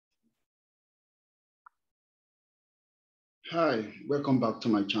Hi, welcome back to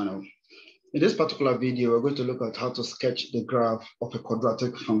my channel. In this particular video, we're going to look at how to sketch the graph of a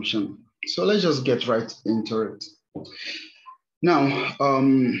quadratic function. So let's just get right into it. Now,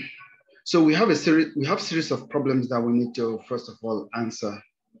 so we have series of problems that we need to first of all answer,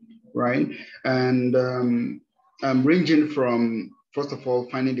 right? And ranging from first of all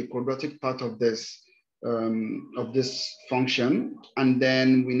finding the quadratic part of this function, and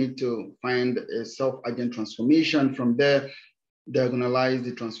then we need to find a self-adjoint transformation. From there, diagonalize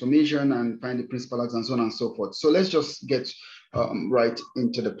the transformation and find the principal axis and so on and so forth. So let's just get right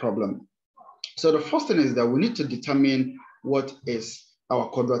into the problem. So the first thing is that we need to determine what is our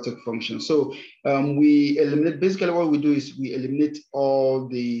quadratic function. So we eliminate, basically what we do is we eliminate all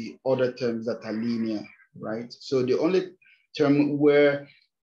the other terms that are linear, right? So the only term where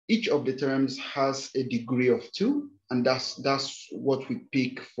each of the terms has a degree of 2, and that's what we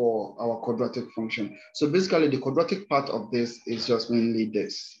pick for our quadratic function. So basically the quadratic part of this is just mainly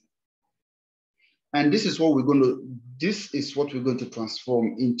this. And this is what we're going to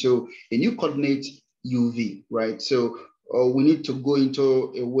transform into a new coordinate UV, right? So we need to go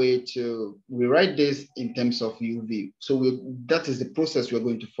into a way to rewrite this in terms of UV. So that is the process we're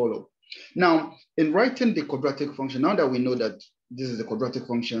going to follow. Now, in writing the quadratic function, now that we know that this is the quadratic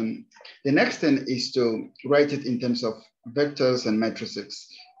function, the next thing is to write it in terms of vectors and matrices.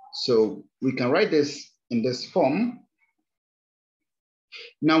 So we can write this in this form.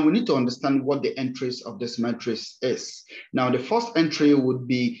 Now we need to understand what the entries of this matrix is. Now the first entry would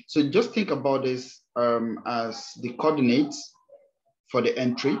be, so just think about this as the coordinates for the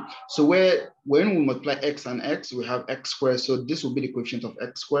entry. So when we multiply x and x, we have x squared. So this will be the coefficient of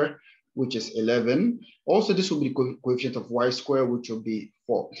x squared, which is 11. Also, this will be the coefficient of y squared, which will be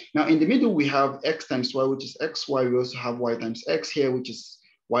 4. Now, in the middle, we have x times y, which is xy. We also have y times x here, which is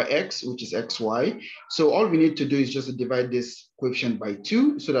yx, which is xy. So all we need to do is just to divide this coefficient by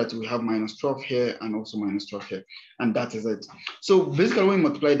 2 so that we have minus 12 here and also minus 12 here. And that is it. So basically, when we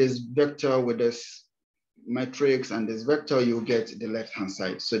multiply this vector with this matrix and this vector, you'll get the left-hand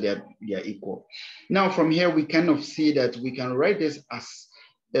side. So they're equal. Now, from here, we kind of see that we can write this as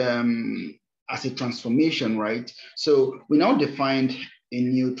a transformation, right? So we now defined a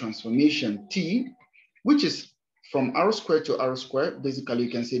new transformation T, which is from R squared to R squared. Basically, you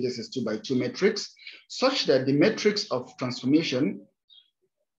can say this is 2 by 2 matrix, such that the matrix of transformation,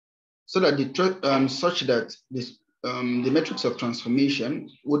 the matrix of transformation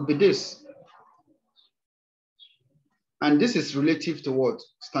would be this. And this is relative to what?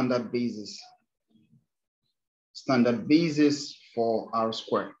 Standard basis. Standard basis for R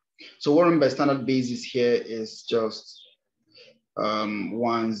squared. So what I mean by standard basis here is just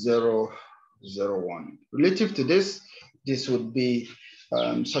 1, 0, 0, 1. Relative to this, this would be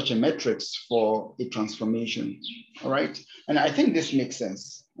such a matrix for a transformation, all right? And I think this makes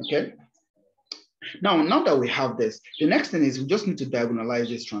sense, okay? Now that we have this, the next thing is we just need to diagonalize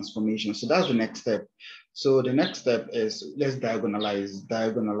this transformation. So that's the next step. So the next step is let's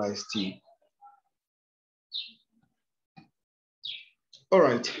diagonalize T. All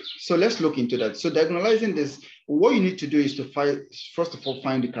right, so let's look into that. So diagonalizing this, what you need to do is to first of all,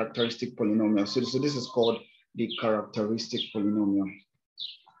 find the characteristic polynomial. So this is called the characteristic polynomial.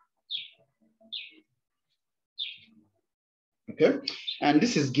 Okay, and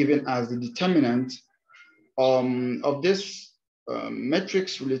this is given as the determinant of this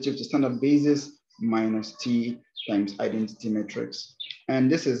matrix relative to standard basis minus T times identity matrix.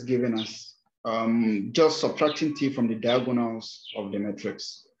 And this is given as just subtracting T from the diagonals of the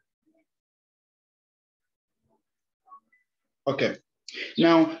matrix. Okay,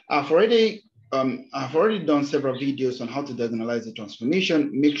 now I've already done several videos on how to diagonalize the transformation.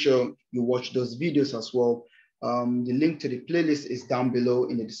 Make sure you watch those videos as well. The link to the playlist is down below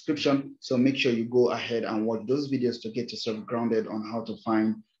in the description. So make sure you go ahead and watch those videos to get yourself grounded on how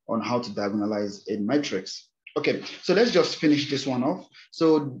to diagonalize a matrix. Okay, so let's just finish this one off.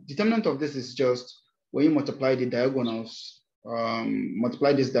 So determinant of this is just when you multiply the diagonals,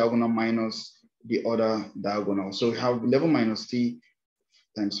 multiply this diagonal minus the other diagonal. So we have 11 minus T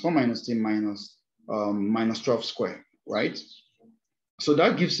times 4 minus T minus 12 squared, right? So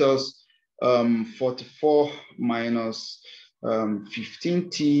that gives us 44 minus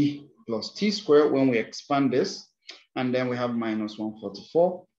 15T plus T squared when we expand this, and then we have minus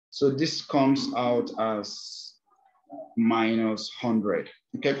 144. So this comes out as minus 100,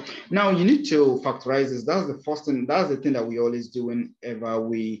 okay? Now you need to factorize this. That's the first thing, that's the thing that we always do whenever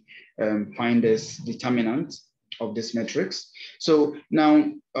we find this determinant of this matrix. So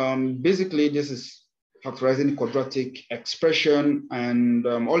now, basically this is factorizing the quadratic expression, and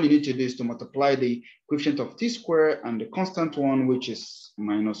all you need to do is to multiply the coefficient of t squared and the constant one, which is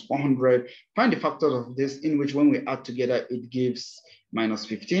minus 100. Find the factors of this, in which when we add together, it gives minus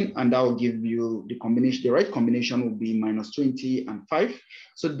 15, and that will give you the combination. The right combination will be minus 20 and 5.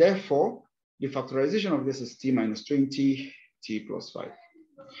 So therefore, the factorization of this is t minus 20, t plus 5.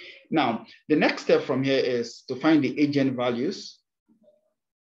 Now, the next step from here is to find the eigenvalues,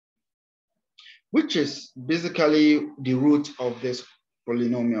 which is basically the root of this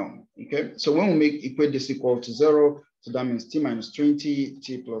polynomial, okay? So when we equate this equal to 0, so that means t minus 20,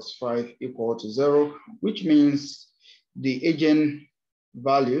 t plus 5 equal to 0, which means the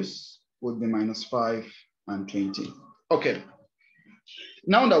eigenvalues would be minus 5 and 20. Okay,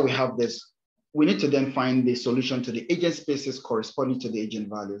 now that we have this, we need to then find the solution to the eigenspaces corresponding to the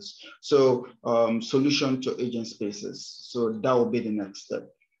eigenvalues. So solution to eigenspaces. So that will be the next step.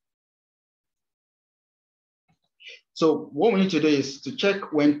 So what we need to do is to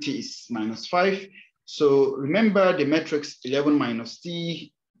check when t is minus 5. So remember the matrix 11 minus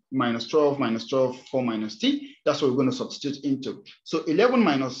t, minus 12, minus 12, 4 minus t. That's what we're going to substitute into. So 11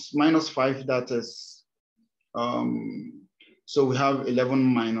 minus 5, that is, so we have 11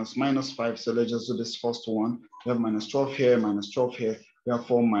 minus 5. So let's just do this first one. We have minus 12 here, minus 12 here. We have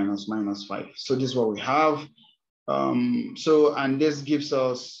 4 minus 5. So this is what we have. And this gives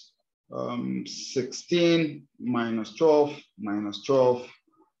us 16 minus 12,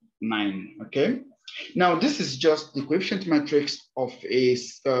 9, okay? Now, this is just the coefficient matrix of a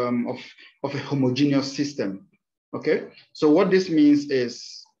homogeneous system, okay? So what this means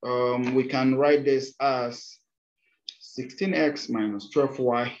is we can write this as 16x minus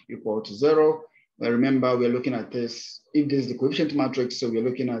 12y equal to 0. Remember, we're looking at this, if this is the coefficient matrix, so we're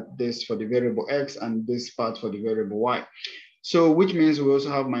looking at this for the variable x and this part for the variable y. So which means we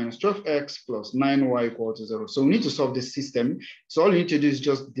also have minus 12x plus 9y equal to 0. So we need to solve this system. So all you need to do is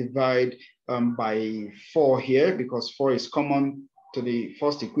just divide by 4 here, because 4 is common to the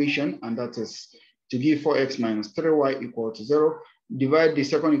first equation, and that is to give 4x minus 3y equal to 0. Divide the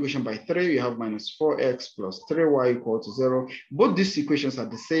second equation by 3, you have minus 4x plus 3y equal to 0. Both these equations are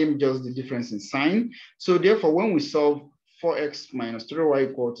the same, just the difference in sign. So therefore, when we solve 4x minus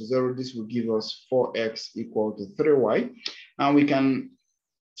 3y equal to 0, this will give us 4x equal to 3y. And we can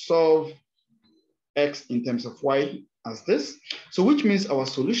solve x in terms of y as this. So which means our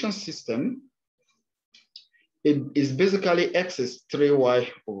solution system, it is basically x is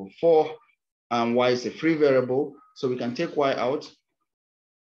 3y over 4, and y is a free variable. So we can take y out.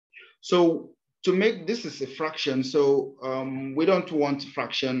 So to make this is a fraction, so we don't want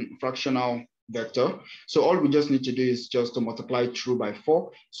fractional vector. So all we just need to do is just to multiply through by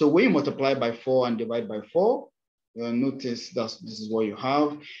 4. So when you multiply by 4 and divide by 4, you'll notice that this is what you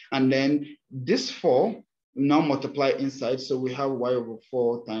have. And then this 4 now multiply inside. So we have y over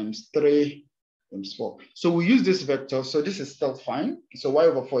 4 times 3 times 4. So we use this vector. So this is still fine. So y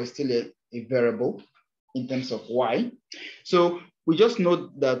over 4 is still a variable in terms of y. So we just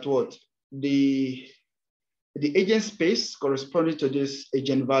note that what the eigenspace corresponding to this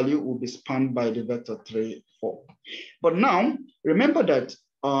eigenvalue will be spanned by the vector 3, 4. But now, remember that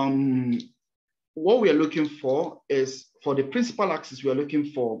what we are looking for is, for the principal axis, we are looking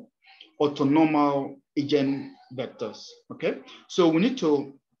for orthonormal eigenvectors, okay? So we need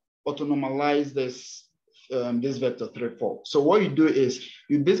to orthonormalize this, this vector 3, 4. So what you do is,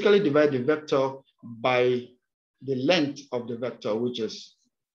 you basically divide the vector by the length of the vector, which is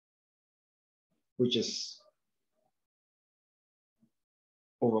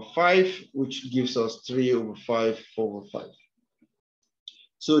over 5, which gives us 3 over 5, 4 over 5.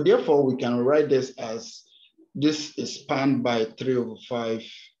 So therefore, we can write this as, this is spanned by 3 over 5,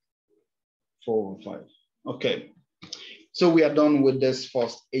 4 over 5. Okay, so we are done with this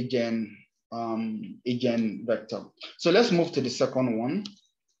first eigen vector. So let's move to the second one.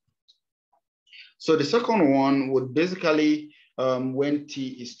 So the second one would basically, when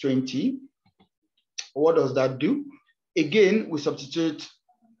t is 20, what does that do? Again, we substitute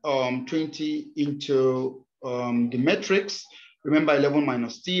 20 into the matrix. Remember 11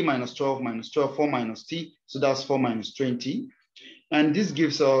 minus t, minus 12, 4 minus t. So that's 4 minus 20. And this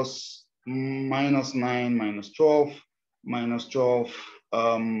gives us minus 9, minus 12, minus 12,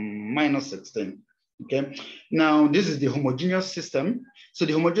 minus 16. Okay. Now this is the homogeneous system. So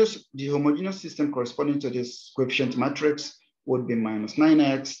the homogeneous system corresponding to this coefficient matrix would be minus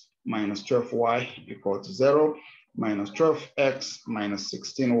 9x minus 12y equal to 0, minus 12x minus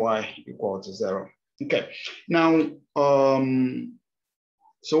 16y equal to 0. Okay. Now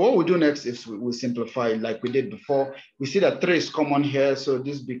So what we do next is we simplify like we did before. We see that 3 is common here, so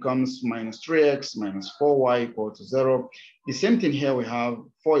this becomes minus 3x minus 4y equal to 0. The same thing here, we have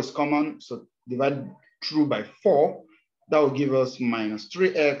 4 is common, so divide through by 4. That will give us minus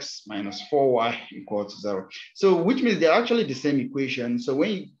 3x minus 4y equal to 0. So which means they're actually the same equation. So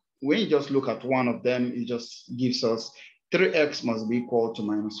when you just look at one of them, it just gives us 3x must be equal to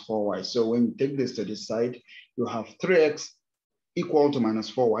minus 4y. So when you take this to this side, you have 3x equal to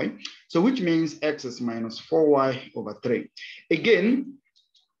minus 4y. So which means x is minus 4y over 3. Again,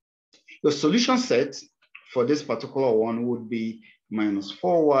 the solution set for this particular one would be minus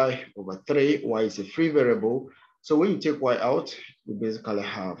 4y over 3. Y is a free variable. So when you take y out, you basically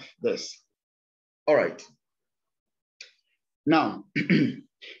have this. All right. Now,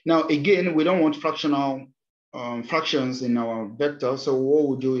 now again, we don't want fractional fractions in our vector. So what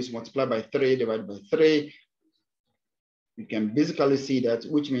we'll do is multiply by 3, divide by 3. You can basically see that,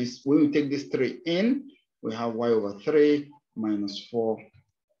 which means when we take this 3 in, we have y over 3 minus 4,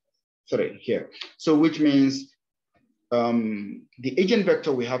 3 here. So which means the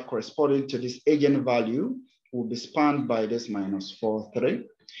eigenvector we have corresponding to this eigenvalue will be spanned by this minus 4, 3.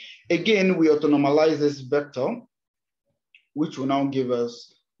 Again, we autonomalize this vector, which will now give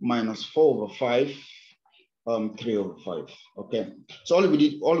us minus 4 over 5, 3 over 5. Okay, so all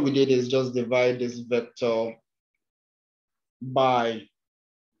we did is just divide this vector by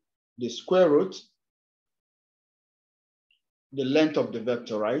the square root, the length of the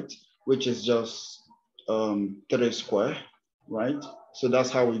vector, right? Which is just 3 square, right? So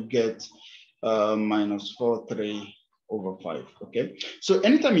that's how we get minus 4, 3 over 5, okay? So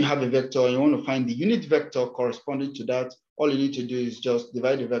anytime you have a vector and you want to find the unit vector corresponding to that, all you need to do is just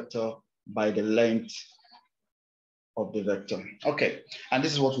divide the vector by the length of the vector. Okay, and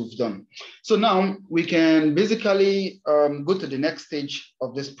this is what we've done. So now we can basically go to the next stage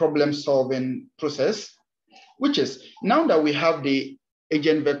of this problem solving process, which is now that we have the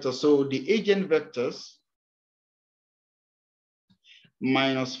eigenvector, so the eigenvectors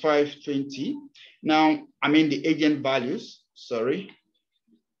minus 520. Now, I mean the eigenvalues, sorry.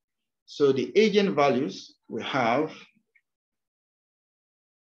 So the eigenvalues we have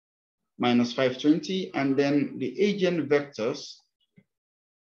minus 520, and then the eigenvectors,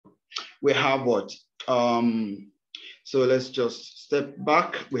 we have what? So let's just step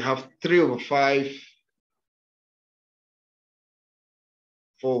back. We have 3 over 5,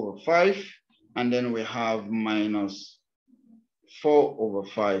 4 over 5, and then we have minus 4 over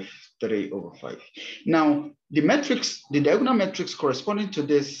 5, 3 over 5. Now, the matrix, the diagonal matrix corresponding to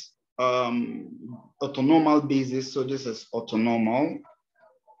this orthonormal basis, so this is orthonormal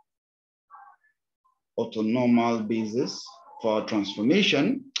basis for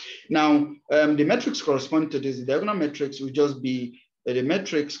transformation. Now, the matrix corresponding to this, the diagonal matrix would just be the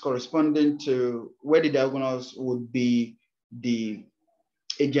matrix corresponding to where the diagonals would be the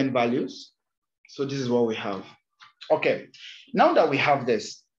eigenvalues. So this is what we have. Okay, now that we have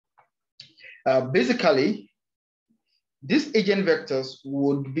this, basically, these eigenvectors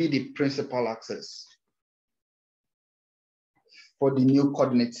would be the principal axis for the new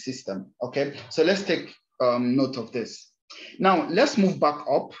coordinate system, okay? So let's take note of this. Now, let's move back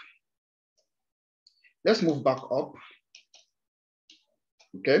up. Let's move back up,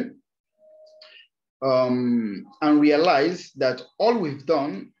 okay? And realize that all we've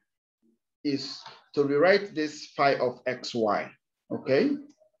done is to rewrite this phi of xy, okay?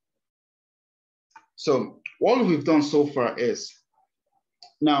 So all we've done so far is,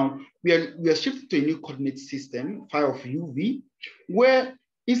 now we are shifted to a new coordinate system, phi of uv, where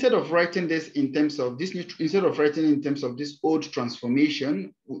instead of writing this in terms of this new, instead of writing in terms of this old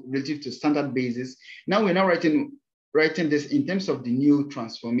transformation relative to standard basis, now we're now writing this in terms of the new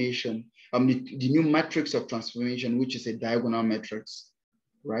transformation, the new matrix of transformation, which is a diagonal matrix,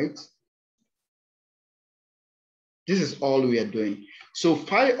 right? This is all we are doing. So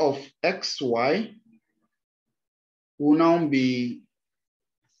phi of xy will now be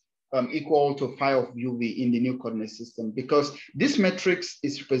equal to phi of uv in the new coordinate system, because this matrix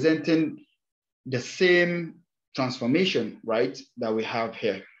is representing the same transformation, right, that we have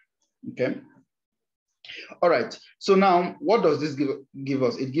here, okay? All right, so now what does this give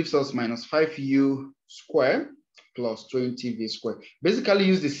us? It gives us minus 5u squared plus 20v squared. Basically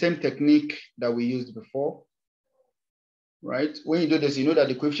use the same technique that we used before, right? When you do this, you know that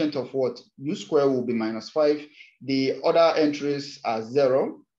the coefficient of what? U square will be minus 5. The other entries are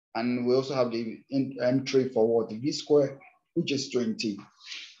 0. And we also have the entry for what? V square, which is 20.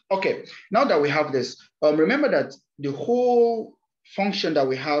 Okay, now that we have this, remember that the whole function that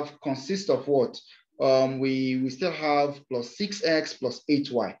we have consists of what? we still have plus 6x plus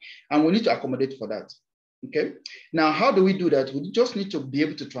 8y, and we need to accommodate for that. Okay. Now, how do we do that? We just need to be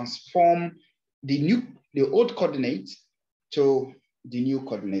able to transform the old coordinate to the new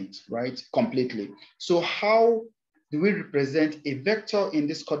coordinate, right? Completely. So how do we represent a vector in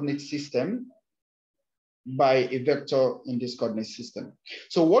this coordinate system by a vector in this coordinate system?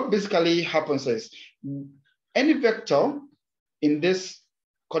 So what basically happens is any vector in this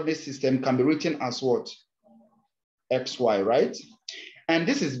coordinate system can be written as what? XY, right? And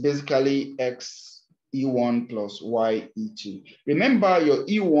this is basically x E1 plus y E2. Remember, your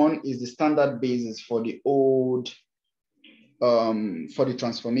E1 is the standard basis for the old, for the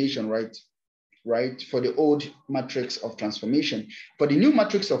transformation, right? For the old matrix of transformation. For the new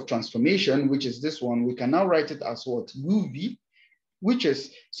matrix of transformation, which is this one, we can now write it as what? UV, which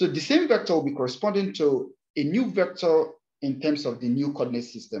is, so the same vector will be corresponding to a new vector in terms of the new coordinate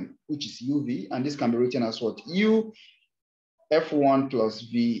system, which is UV, and this can be written as what? U F1 plus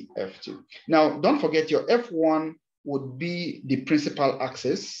V F2. Now, don't forget your F1 would be the principal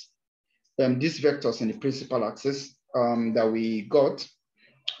axis, these vectors in the principal axis that we got,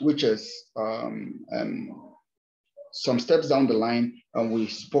 which is some steps down the line, and we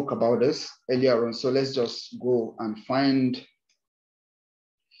spoke about this earlier on. So let's just go and find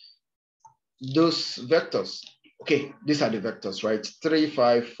those vectors. Okay, these are the vectors, right? 3,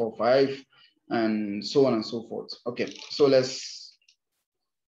 5, 4, 5. And so on and so forth. Okay, so let's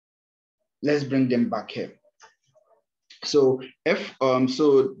bring them back here. So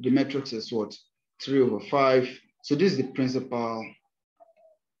so the matrix is what? 3/5. So this is the principal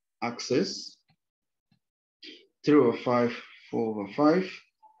axis. 3/5, 4/5,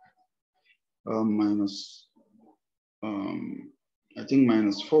 minus I think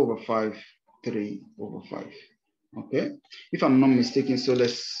minus 4/5, 3/5. Okay, if I'm not mistaken, so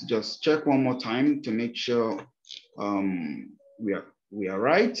let's just check one more time to make sure we are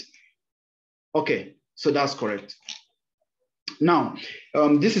right. Okay, so that's correct. Now,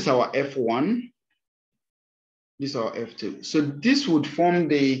 this is our F1. This is our F2. So this would form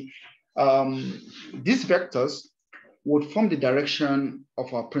the, these vectors would form the direction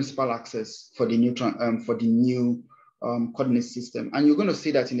of our principal axis for the new coordinate system. And you're going to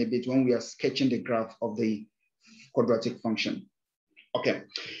see that in a bit when we are sketching the graph of the quadratic function. Okay,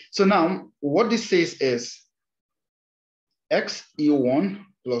 so now what this says is x E1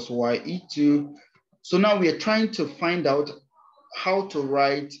 plus y E2. So now we are trying to find out how to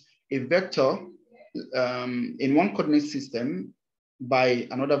write a vector in one coordinate system by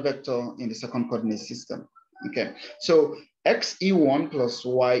another vector in the second coordinate system. Okay, so x E1 plus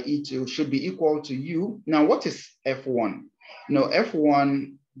y E2 should be equal to u. Now, what is F1? No,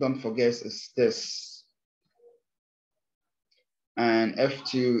 F1, don't forget, is this. And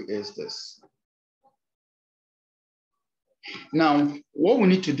F2 is this. Now, what we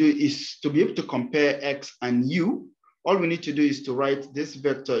need to do is to be able to compare x and u. All we need to do is to write this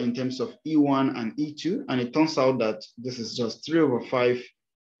vector in terms of E1 and E2. And it turns out that this is just 3/5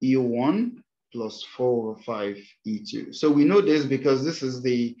 E1 plus 4/5 E2. So we know this because this is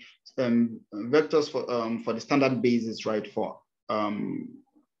the vectors for the standard basis, right, for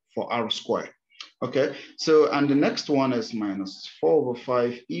R squared. Okay, so, and the next one is minus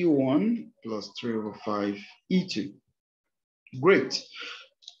 4/5 E1 plus 3/5 E2. Great.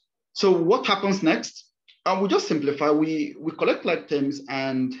 So what happens next? We just simplify. We collect like terms,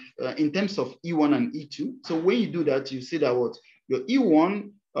 and in terms of E1 and E2. So when you do that, you see that what your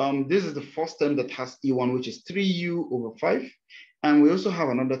E1, this is the first term that has E1, which is 3U/5. And we also have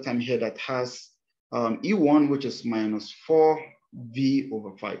another term here that has E1, which is minus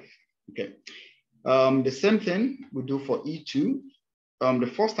 4V/5. Okay. The same thing we do for E2.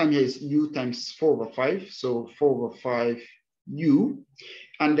 The first time here is U times 4/5, so 4/5U.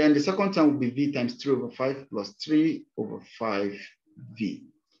 And then the second time will be V times 3/5 plus 3/5V.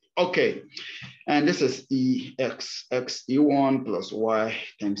 Okay, and this is X E1 plus Y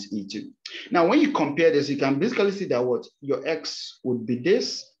times E2. Now, when you compare this, you can basically see that what your X would be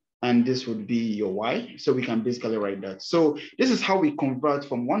this, and this would be your Y. So we can basically write that. So this is how we convert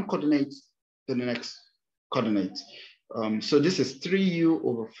from one coordinate to the next coordinate. So this is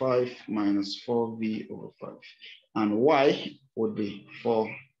 3U/5 minus 4V/5. And Y would be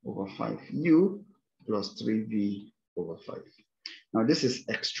 4/5U plus 3V/5. Now this is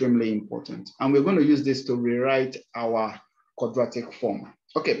extremely important. And we're going to use this to rewrite our quadratic form.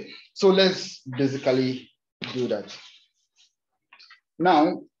 Okay, so let's basically do that.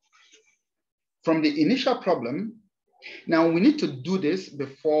 Now, from the initial problem, now we need to do this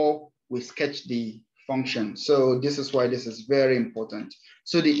before we sketch the function. So this is why this is very important.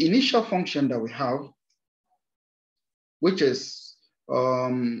 So the initial function that we have which is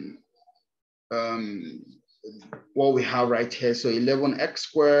what we have right here. So 11x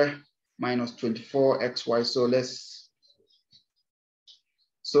squared minus 24xy.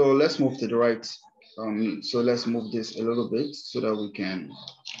 So let's move to the right. So let's move this a little bit so that we can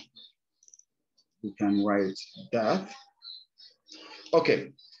write that.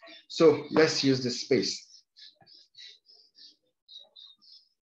 Okay, so let's use the space.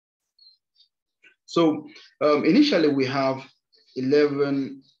 So initially we have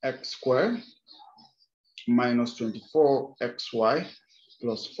 11x squared minus 24xy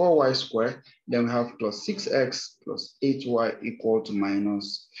plus 4y squared. Then we have plus 6x plus 8y equal to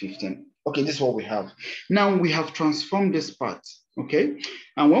minus 15. Okay, this is what we have. Now we have transformed this part, okay?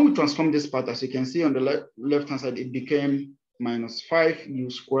 And when we transform this part, as you can see on the left-hand side, it became minus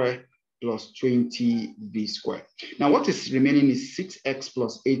 5u squared plus 20v squared. Now what is remaining is 6x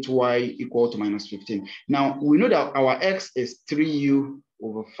plus 8y equal to minus 15. Now we know that our x is 3u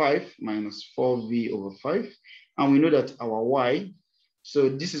over 5 minus 4v over 5. And we know that our y, so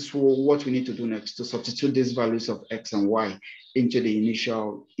this is what we need to do next, to substitute these values of x and y into the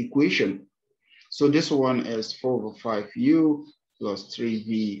initial equation. So this one is 4 over 5u plus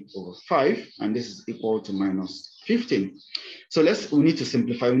 3v over 5, and this is equal to minus 15. So we need to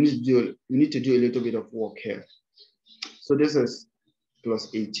simplify. We need to do a little bit of work here. So this is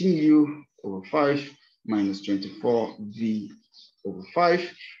plus 18u over 5 minus 24v over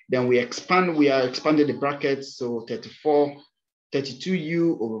 5. Then we are expanding the brackets, so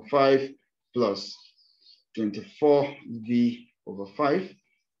 32u over 5 plus 24v over 5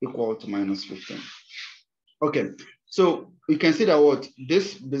 equal to minus 15. Okay, so we can see that what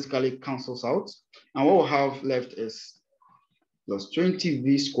this basically cancels out, and what we have left is plus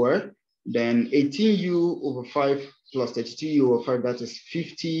 20v squared, then 18u over 5 plus 32u over 5, that is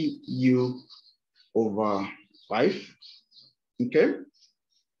 50u over 5. Okay,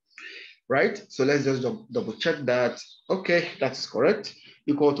 right? So let's just double check that. Okay, that's correct,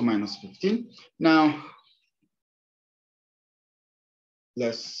 equal to minus 15. Now,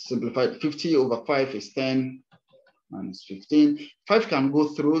 let's simplify. 50 over 5 is 10 minus 15. 5 can go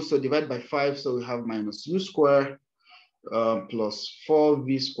through, so divide by 5. So we have minus u squared plus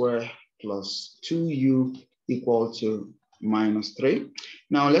 4v squared plus 2u equal to minus 3.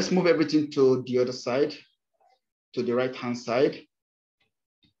 Now let's move everything to the other side, to the right-hand side.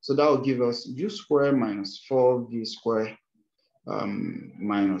 So that will give us u squared minus 4v squared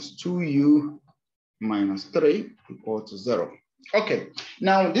minus 2u minus 3 equal to 0. Okay,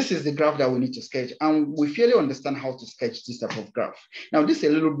 now this is the graph that we need to sketch, and we fairly understand how to sketch this type of graph. Now this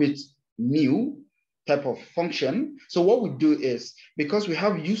is a little bit new type of function. So what we do is, because we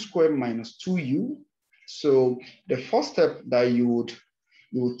have u squared minus 2u, so the first step that you would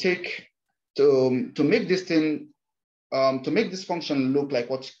take to make this thing, to make this function look like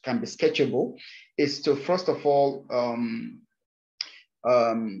what can be sketchable, is to first of all,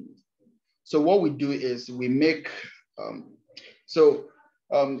 so what we do is we make,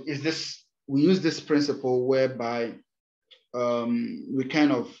 we use this principle whereby we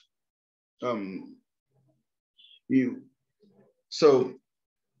kind of,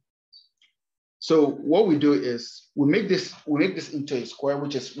 so what we do is we make this into a square,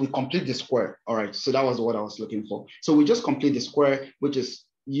 which is, we complete the square. All right, so that was what I was looking for. So we just complete the square, which is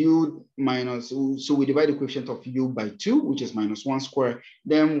u minus, so we divide the coefficient of u by 2, which is minus 1 square.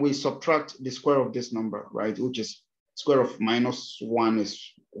 Then we subtract the square of this number, right, which is square of minus 1 is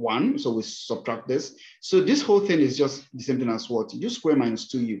 1. So we subtract this. So this whole thing is just the same thing as what? U square minus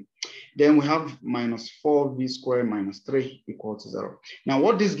 2u. Then we have minus 4v square minus 3 equal to 0. Now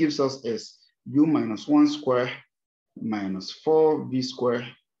what this gives us is u minus 1 square minus 4v square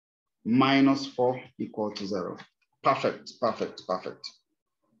minus 4 equal to 0. Perfect, perfect, perfect.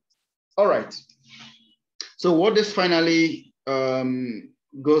 All right. So what this finally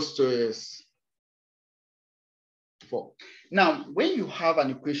goes to is 4. Now, when you have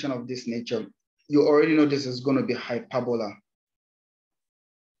an equation of this nature, you already know this is going to be hyperbola,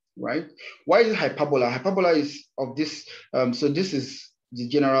 right? Why is it hyperbola? Hyperbola is of this, so this is the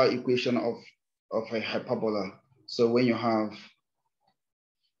general equation of a hyperbola. So when you have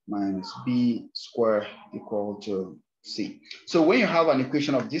minus b squared equal to c. So when you have an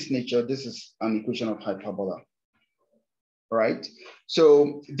equation of this nature, this is an equation of hyperbola, right?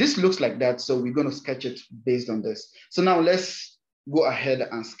 So this looks like that. So we're going to sketch it based on this. So now let's go ahead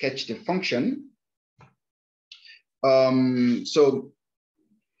and sketch the function.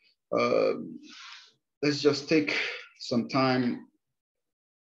 Let's just take some time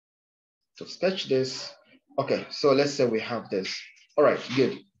to sketch this. Okay, so let's say we have this. All right,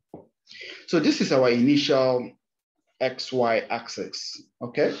 good. So this is our initial XY axis,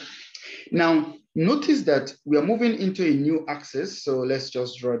 okay? Now, notice that we are moving into a new axis. So let's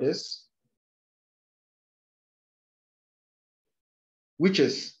just draw this, which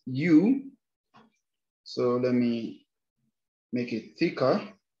is U. So let me make it thicker.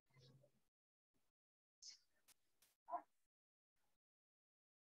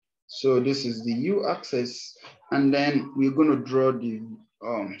 So this is the U axis, and then we're going to draw the,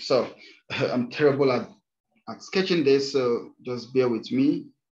 so I'm terrible at sketching this, so just bear with me.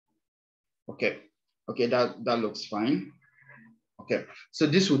 Okay, that looks fine. Okay, so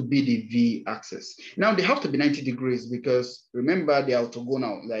this would be the V axis. Now they have to be 90 degrees because remember they are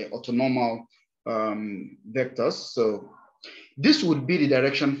orthogonal, like orthonormal vectors. So this would be the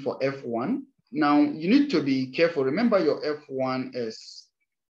direction for F1. Now you need to be careful. Remember your F1 is,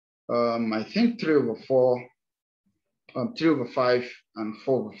 I think 3/4, 3/5, and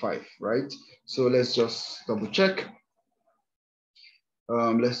 4/5, right? So let's just double check.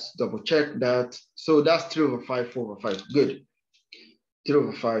 Let's double check that. So that's 3/5, 4/5. Good.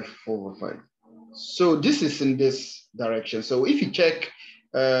 3/5, 4/5. So this is in this direction. So if you check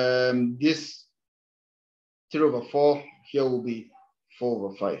this 3/4, here will be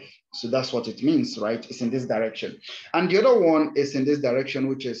 4/5. So that's what it means, right? It's in this direction. And the other one is in this direction,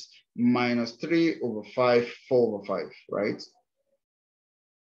 which is minus 3/5, 4/5, right?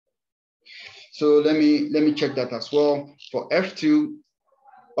 So let me check that as well. For F2,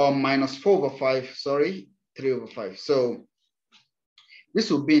 minus 4/5, sorry, 3/5. So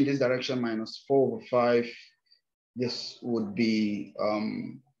this would be in this direction, minus 4/5. This would be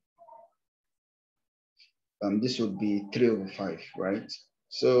this would be 3/5, right?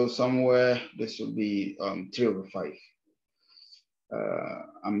 So somewhere this would be 3/5.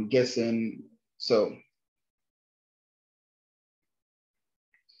 I'm guessing so.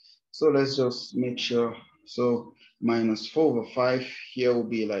 So let's just make sure. So minus 4/5 here will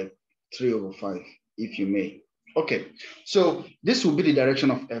be like 3/5, if you may. Okay, so this will be the direction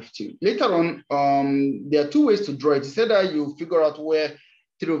of F2. Later on, there are two ways to draw it. It's either you figure out where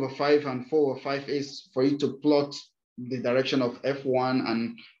 3/5 and 4/5 is for you to plot the direction of F1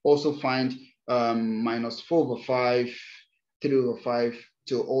 and also find minus 4/5, 3/5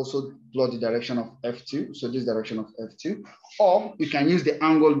 to also plot the direction of F2. So this direction of F2, or you can use the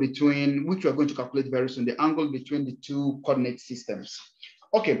angle between, which we're going to calculate very soon, the angle between the two coordinate systems.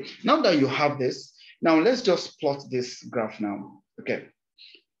 Okay, now that you have this, now let's just plot this graph now. Okay,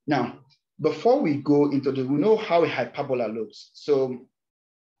 now before we go into the, we know how a hyperbola looks. So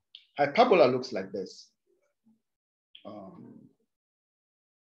hyperbola looks like this.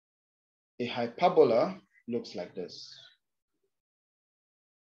 A hyperbola looks like this,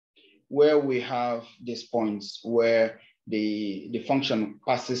 where we have these points where the function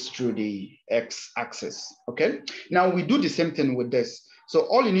passes through the x-axis, okay? Now we do the same thing with this. So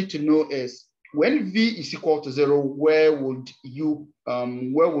all you need to know is when v is equal to 0, where would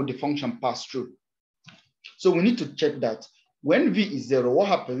the function pass through? So we need to check that. When v is 0, what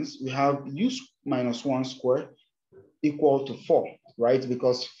happens? We have u minus 1 square equal to 4, right?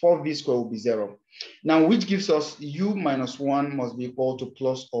 Because 4v square will be 0. Now, which gives us u minus 1 must be equal to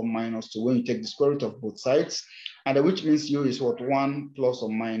plus or minus 2 when you take the square root of both sides, and which means u is what? 1 plus or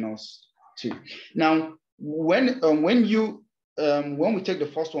minus 2. Now, when we take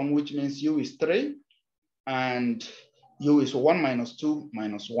the first one, which means u is 3, and u is 1 minus 2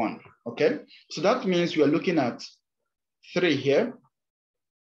 minus 1, okay? So that means we are looking at 3 here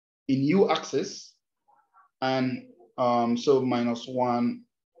in u axis, and so minus 1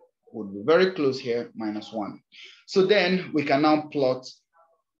 would be very close here, minus 1. So then we can now plot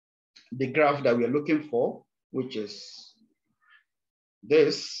the graph that we are looking for, which is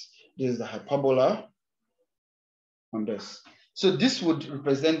this. This is the hyperbola on this. So this would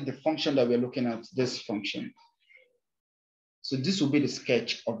represent the function that we're looking at, this function. So this will be the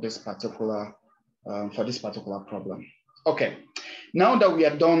sketch of this particular, for this particular problem. Okay, now that we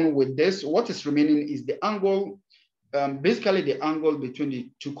are done with this, what is remaining is the angle, basically the angle between the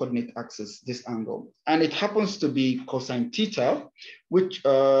two coordinate axes, this angle. And it happens to be cosine theta, which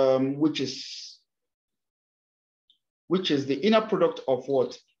is the inner product of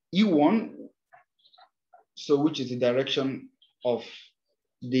what? E1, so which is the direction of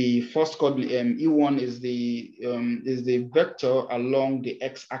the first coordinate. E1 is the vector along the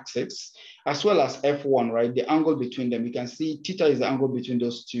x-axis, as well as F1, right? The angle between them. You can see theta is the angle between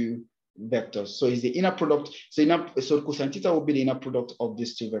those two vectors. So it's the inner product. So cosine theta will be the inner product of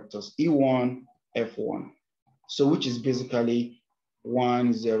these two vectors, E1, F1. So which is basically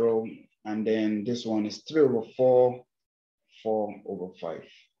 1, 0, and then this one is 3/4, 4/5.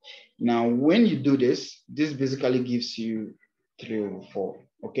 Now, when you do this, this basically gives you 3/4,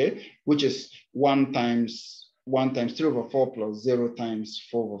 okay? Which is 1 times 3/4 plus 0 times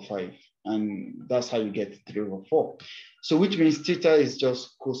 4/5. And that's how you get 3/4. So which means theta is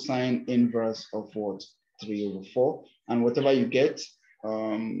just cosine inverse of what? 3/4. And whatever you get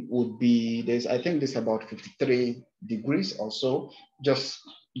would be, I think this is about 53 degrees or so. Just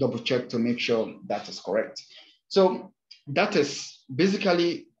double check to make sure that is correct. So that is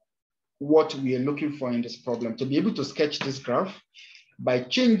basically what we are looking for in this problem, to be able to sketch this graph by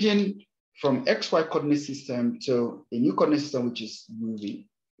changing from XY coordinate system to a new coordinate system, which is UV,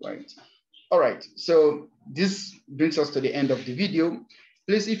 right? All right, so this brings us to the end of the video.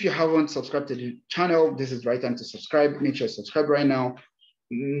 Please, if you haven't subscribed to the channel, this is the right time to subscribe. Make sure you subscribe right now.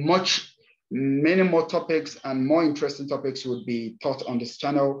 Many more topics and more interesting topics would be taught on this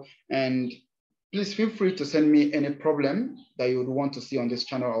channel. And please feel free to send me any problem that you would want to see on this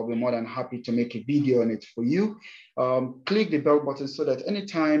channel. I'll be more than happy to make a video on it for you. Click the bell button so that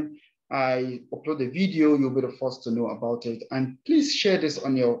anytime I upload a video, you'll be the first to know about it. And please share this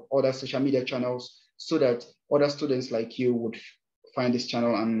on your other social media channels so that other students like you would find this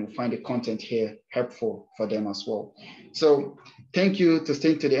channel and find the content here helpful for them as well. So thank you for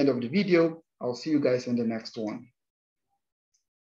staying to the end of the video. I'll see you guys in the next one.